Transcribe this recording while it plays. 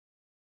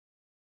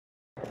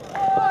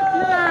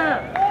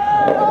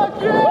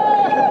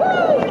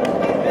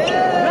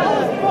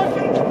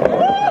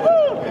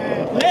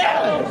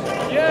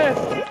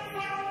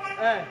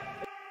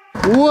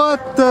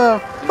What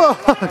the fuck?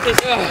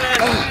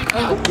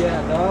 Yeah,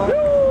 dog.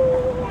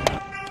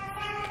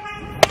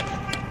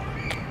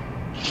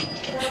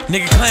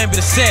 Nigga claim be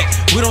the set.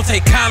 We don't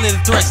take kindly to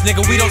threats,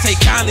 nigga. We don't take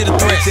kindly to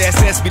threats.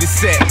 SS be the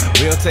set.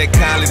 We don't take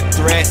kindly to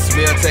threats.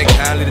 We don't take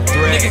kindly to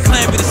threats. Nigga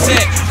claim be the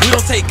set. We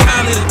don't take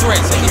kindly to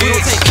threats. We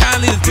don't take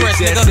kindly to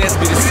threats, nigga. SS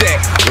be the set.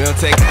 We don't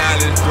take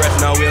kindly to threats.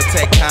 No, we don't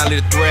take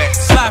kindly to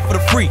threats. Slide for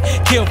the free,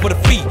 kill for the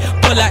feet.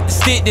 Pull out the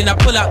stick, then I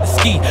pull out the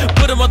ski.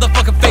 Put a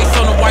motherfucking face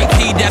on a white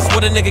tee. That's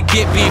what a nigga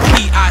get, being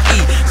P.I.E.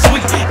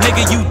 Sweet,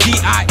 nigga, you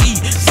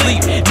D.I.E.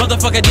 Sleep,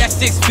 motherfucker, that's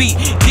 6 feet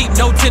deep.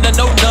 No tender,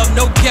 no love,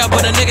 no care,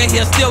 but a nigga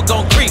here still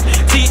gon' creep.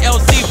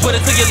 TLC, put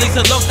it to your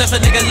Lisa Loaf. That's a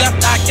nigga left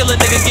eye, kill a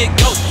nigga, get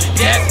ghost.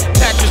 Yes,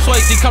 Patrick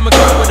Swayze coming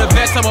through with a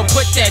vest. I'ma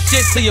put that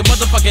shit to your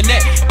motherfucking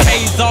neck.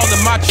 Pays all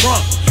in my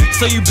trunk,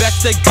 so you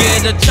best to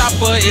get a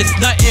chopper. It's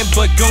nothing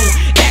but goon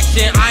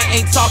action. I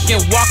ain't talking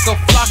Walker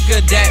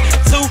Flocker. That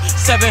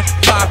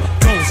 275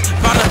 goons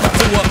bout to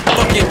do a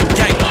fucking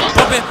gang.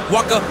 Bumpin'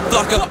 Walker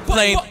Flocker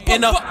plane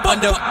in a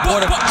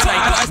underwater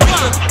tank.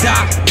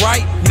 Die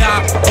right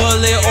now,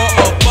 bullet or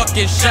a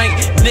fucking shank.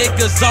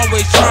 Niggas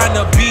always trying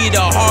to be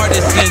the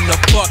hardest in the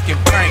fucking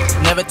prank.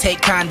 Never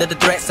take kind of the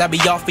threats. I be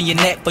off in your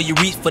neck for you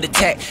reach for the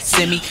tech.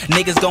 Send me,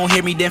 niggas gon'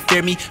 hear me, then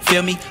fear me.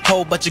 Feel me,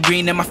 whole bunch of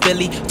green in my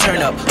Philly.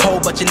 Turn up, whole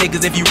bunch of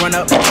niggas if you run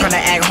up. Tryna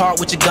act hard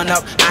with your gun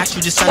up. I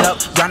shoot your son up,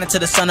 grinding to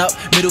the sun up.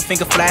 Middle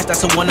finger flash,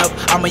 that's a one up.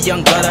 I'm a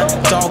young gutter,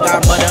 dog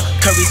got butter.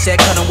 Curry said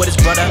cut him with his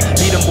brother.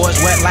 Lead them boys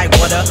wet like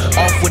water.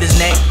 Off with his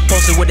neck,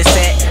 posted with his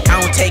set.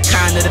 I don't take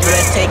kind of the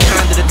threats, take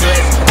kind of the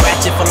threats.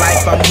 Ratchet for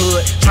life, I'm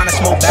hood. Tryna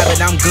smoke bad,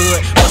 but I'm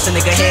good. Bust a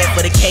nigga head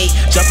for the cake.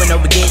 Jumping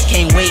over gates,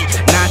 can't wait.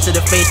 9 to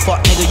the face,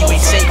 fuck nigga, you ain't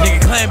safe. Nigga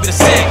claim be the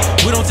set.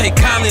 We don't take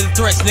kindly to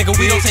threats, nigga.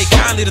 We don't take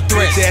kindly to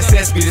threats.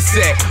 SS be the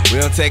set.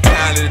 We don't take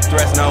kindly to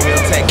threats. No, we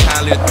don't take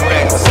kindly to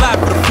threats. Slide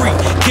for the free,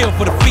 kill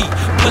for the feet.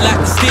 Pull out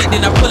the stick,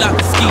 then I pull out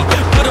the ski.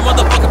 Put a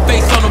motherfucking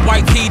face on a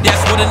white tee. That's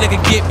what a nigga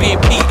get,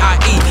 being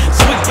P.I.E.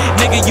 Sweet,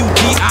 nigga, you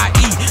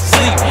D.I.E.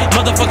 Sleep,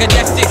 motherfucker,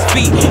 that's 6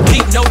 feet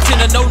deep. No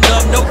tender, no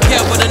love, no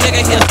care, but a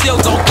nigga here still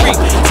gon' creep.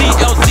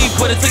 TLC,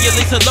 put it to your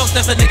Lisa Loaf.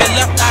 That's a nigga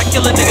left eye,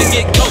 kill a nigga,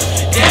 get ghost.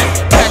 Damn,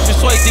 Patrick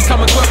Swayze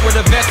coming quick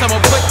with a vest. I'ma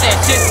put that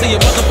shit to your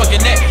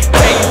motherfucking neck.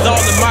 Pays all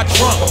in my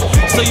trunk,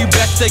 so you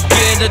best to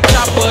get a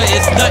chopper.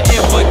 It's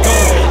nothing but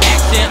goon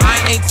action. I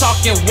ain't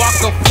talking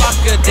Walker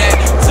Flocker. That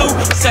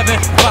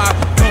 275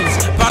 goons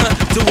bout to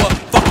do a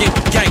fucking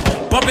gang.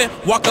 Bumpin'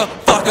 Walker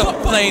Flocker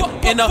plane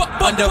in a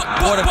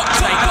underwater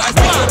tank.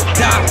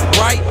 Die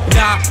right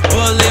now,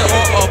 bullet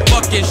or a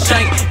fucking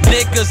shank.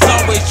 Niggas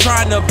always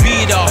trying to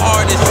be the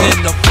hardest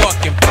in the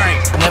fucking prank.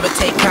 Never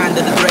take kind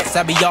of the threats.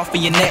 I be off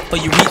in your neck for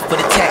you reach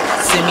for the tech.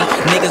 Send me,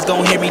 niggas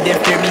gon' hear me, then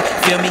fear me.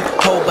 Feel me,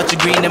 whole bunch of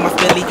green in my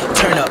Philly.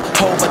 Turn up,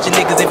 whole bunch of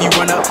niggas if you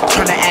run up.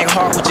 Tryna act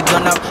hard with your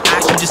gun up.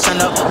 I shoot your son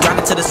up,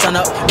 grinding to the sun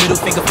up. Middle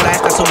finger flash,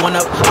 that's a one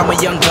up. I'm a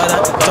young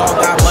gutter, dog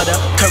got butter.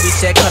 Curry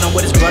said cut him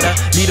with his brother.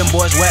 Lead them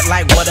boys wet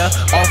like water.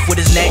 Off with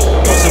his neck,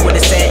 posted with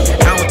his set.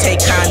 I don't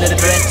take kind of the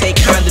threats, take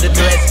kind of the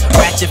threats.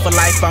 Ratchet for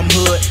life, I'm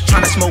hood.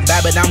 Tryna smoke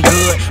bad, but I'm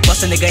good.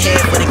 Bust a nigga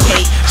head for the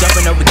cake.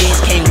 Jumping over gates,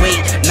 can't wait.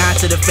 9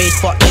 to the face,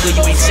 fuck nigga,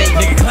 you ain't safe.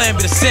 Nigga claim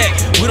be the set.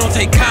 We don't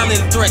take kindly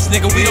to threats,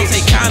 nigga. We don't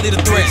take kindly to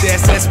threats.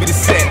 SS be the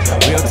set.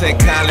 We don't take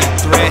kindly to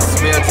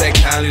threats. We don't take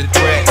kindly to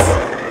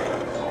threats.